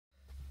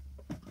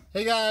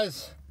Hey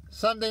guys,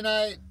 Sunday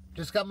night,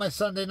 just got my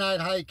Sunday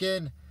night hike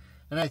in,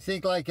 and I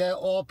think like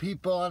all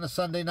people on a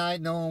Sunday night,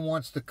 no one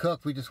wants to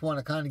cook. We just want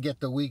to kind of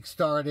get the week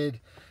started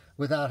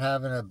without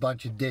having a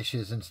bunch of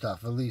dishes and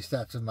stuff. At least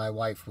that's what my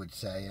wife would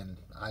say, and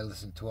I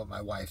listen to what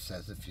my wife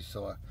says if you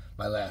saw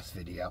my last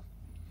video.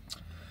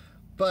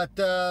 But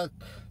to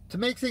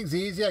make things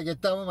easy, I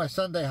get done with my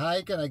Sunday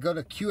hike and I go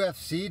to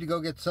QFC to go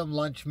get some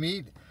lunch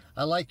meat.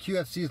 I like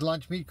QFC's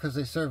lunch meat because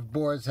they serve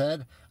boar's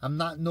head. I'm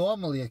not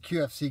normally a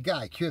QFC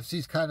guy.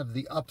 QFC's kind of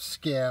the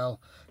upscale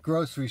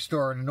grocery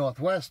store in the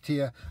Northwest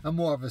here. I'm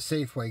more of a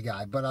Safeway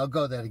guy, but I'll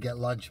go there to get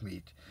lunch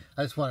meat.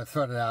 I just want to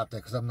throw that out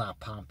there because I'm not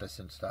pompous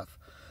and stuff.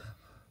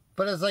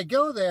 But as I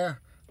go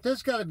there,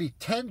 there's got to be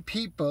 10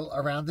 people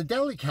around the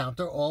deli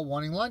counter all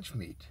wanting lunch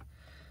meat.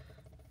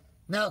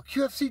 Now,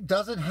 QFC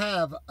doesn't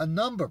have a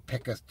number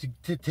picker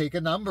to take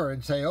a number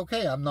and say,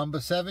 okay, I'm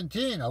number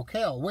 17.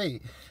 Okay, I'll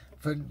wait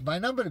for my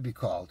number to be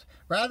called.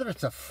 Rather,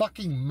 it's a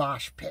fucking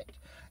mosh pit.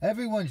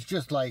 Everyone's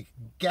just like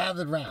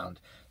gathered around.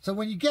 So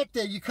when you get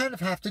there, you kind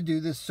of have to do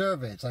this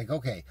survey. It's like,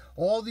 okay,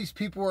 all these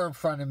people are in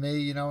front of me,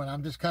 you know, and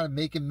I'm just kind of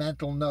making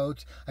mental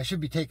notes. I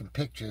should be taking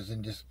pictures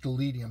and just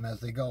deleting them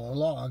as they go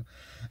along.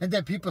 And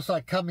then people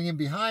start coming in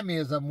behind me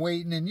as I'm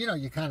waiting, and, you know,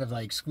 you kind of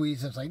like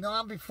squeeze. It's like, no,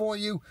 I'm before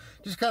you.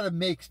 Just kind of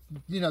makes,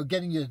 you know,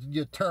 getting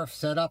your turf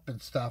set up and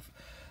stuff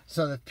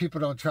so that people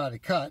don't try to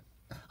cut.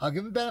 I'll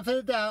give them benefit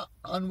of the doubt,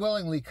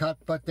 unwillingly cut,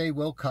 but they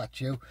will cut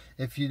you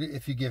if you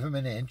give them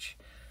an inch.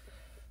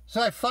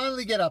 So I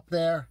finally get up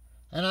there,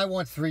 and I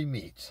want 3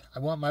 meats. I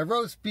want my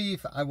roast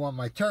beef, I want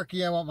my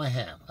turkey, I want my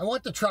ham. I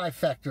want the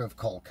trifecta of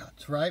cold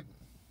cuts, right?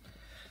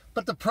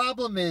 But the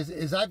problem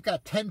is I've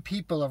got 10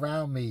 people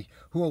around me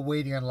who are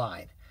waiting in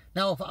line.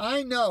 Now, if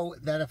I know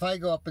that if I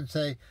go up and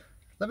say,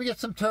 let me get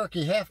some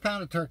turkey,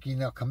 half-pound of turkey, and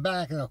they'll come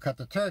back and they'll cut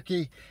the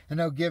turkey and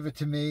they'll give it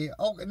to me.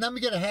 Oh, and let me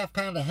get a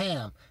half-pound of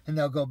ham, and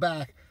they'll go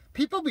back.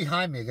 People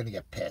behind me are going to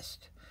get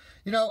pissed.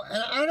 You know,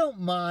 and I don't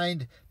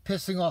mind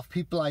pissing off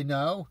people I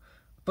know,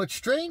 but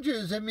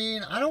strangers, I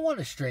mean, I don't want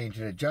a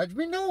stranger to judge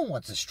me. No one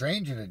wants a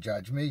stranger to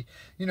judge me.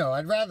 You know,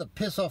 I'd rather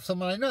piss off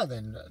someone I know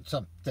than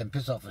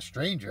piss off a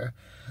stranger.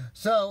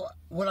 So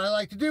what I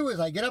like to do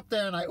is I get up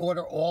there and I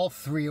order all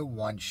 3 at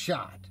one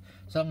shot.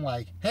 So I'm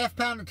like,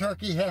 half-pound of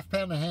turkey,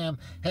 half-pound of ham,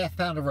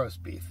 half-pound of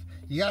roast beef.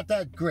 You got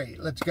that? Great,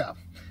 let's go.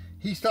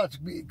 He starts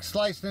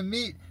slicing the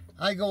meat.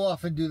 I go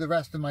off and do the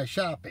rest of my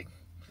shopping.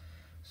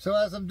 So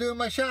as I'm doing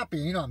my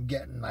shopping, you know, I'm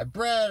getting my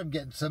bread, I'm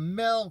getting some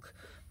milk.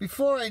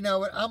 Before I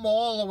know it, I'm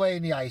all the way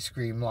in the ice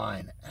cream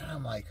line. And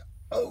I'm like,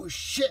 oh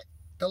shit,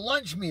 the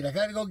lunch meat, I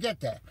gotta go get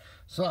that.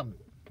 So I'm,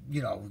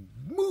 you know,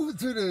 moving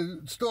through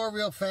the store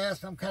real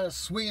fast. I'm kind of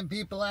swinging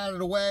people out of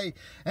the way.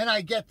 And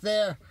I get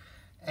there,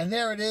 and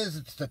there it is.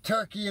 It's the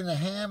turkey and the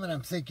ham, and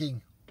I'm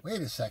thinking, wait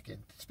a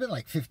second. It's been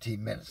like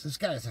 15 minutes. This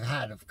guy's had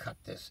to have cut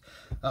this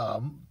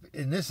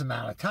in this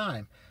amount of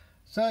time.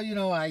 So, you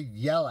know, I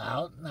yell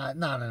out,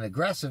 not in an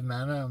aggressive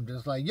manner. I'm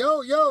just like,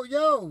 yo, yo,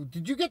 yo,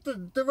 did you get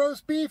the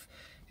roast beef?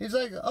 He's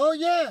like, oh,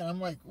 yeah. And I'm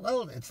like,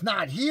 well, it's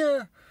not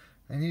here.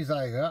 And he's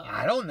like,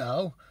 I don't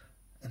know.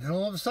 And then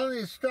all of a sudden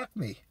it struck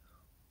me.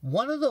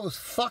 One of those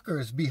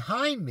fuckers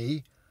behind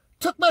me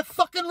took my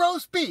fucking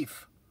roast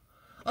beef.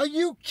 Are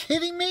you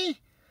kidding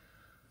me?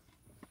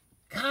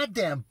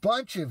 Goddamn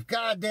bunch of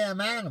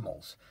goddamn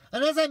animals.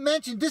 And as I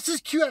mentioned, this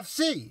is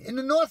QFC. In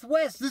the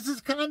Northwest, this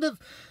is kind of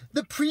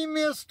the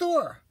premier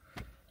store.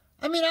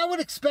 I mean, I would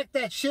expect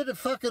that shit at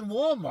fucking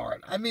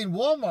Walmart. I mean,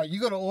 Walmart,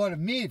 you're going to order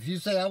meat. If you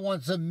say, I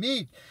want some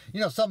meat, you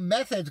know, some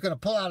meth head's going to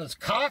pull out his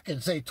cock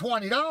and say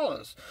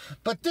 $20.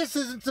 But this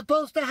isn't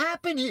supposed to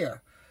happen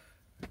here.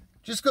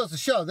 Just goes to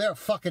show there are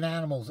fucking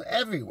animals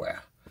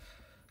everywhere.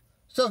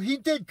 So he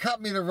did cut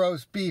me the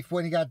roast beef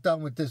when he got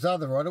done with this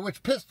other order,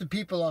 which pissed the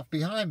people off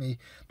behind me.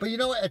 But you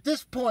know what? At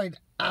this point,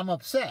 I'm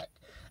upset.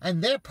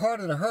 And they're part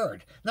of the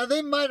herd. Now,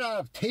 they might not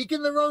have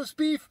taken the roast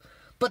beef,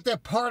 but they're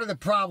part of the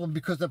problem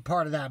because they're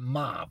part of that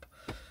mob.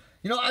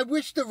 You know, I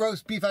wish the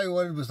roast beef I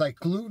ordered was like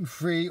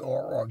gluten-free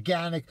or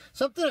organic,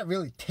 something that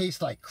really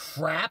tastes like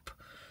crap.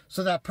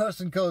 So that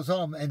person goes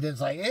home and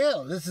then's like,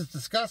 ew, this is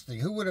disgusting.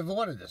 Who would have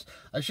ordered this?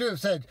 I should have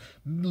said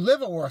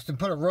liverwurst and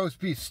put a roast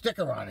beef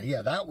sticker on it.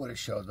 Yeah, that would have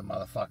showed the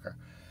motherfucker.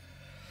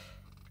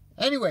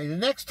 Anyway, the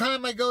next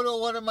time I go to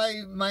order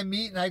my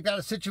meat and I've got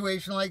a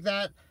situation like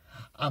that,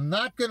 I'm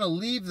not going to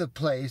leave the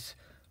place,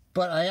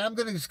 but I am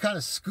going to just kind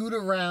of scoot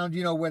around,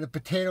 you know, where the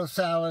potato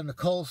salad and the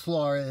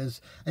coleslaw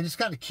is, and just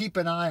kind of keep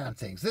an eye on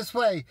things. This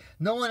way,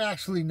 no one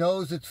actually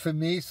knows it's for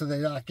me, so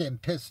they're not getting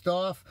pissed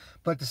off,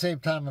 but at the same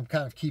time, I'm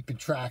kind of keeping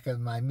track of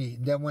my meat.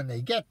 And then when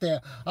they get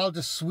there, I'll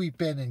just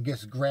sweep in and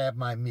just grab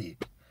my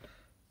meat.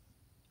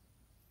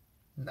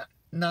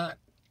 Not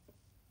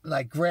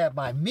like grab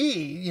my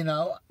meat, you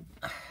know.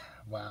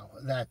 Wow,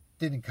 that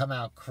didn't come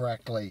out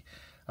correctly.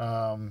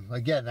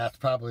 Again, that's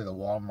probably the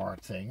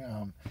Walmart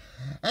thing.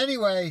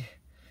 Anyway,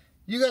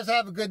 you guys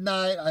have a good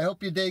night. I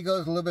hope your day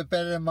goes a little bit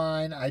better than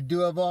mine. I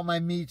do have all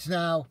my meats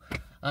now.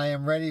 I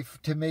am ready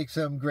to make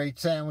some great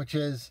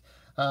sandwiches.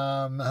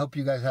 I hope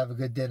you guys have a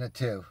good dinner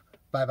too.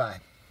 Bye-bye.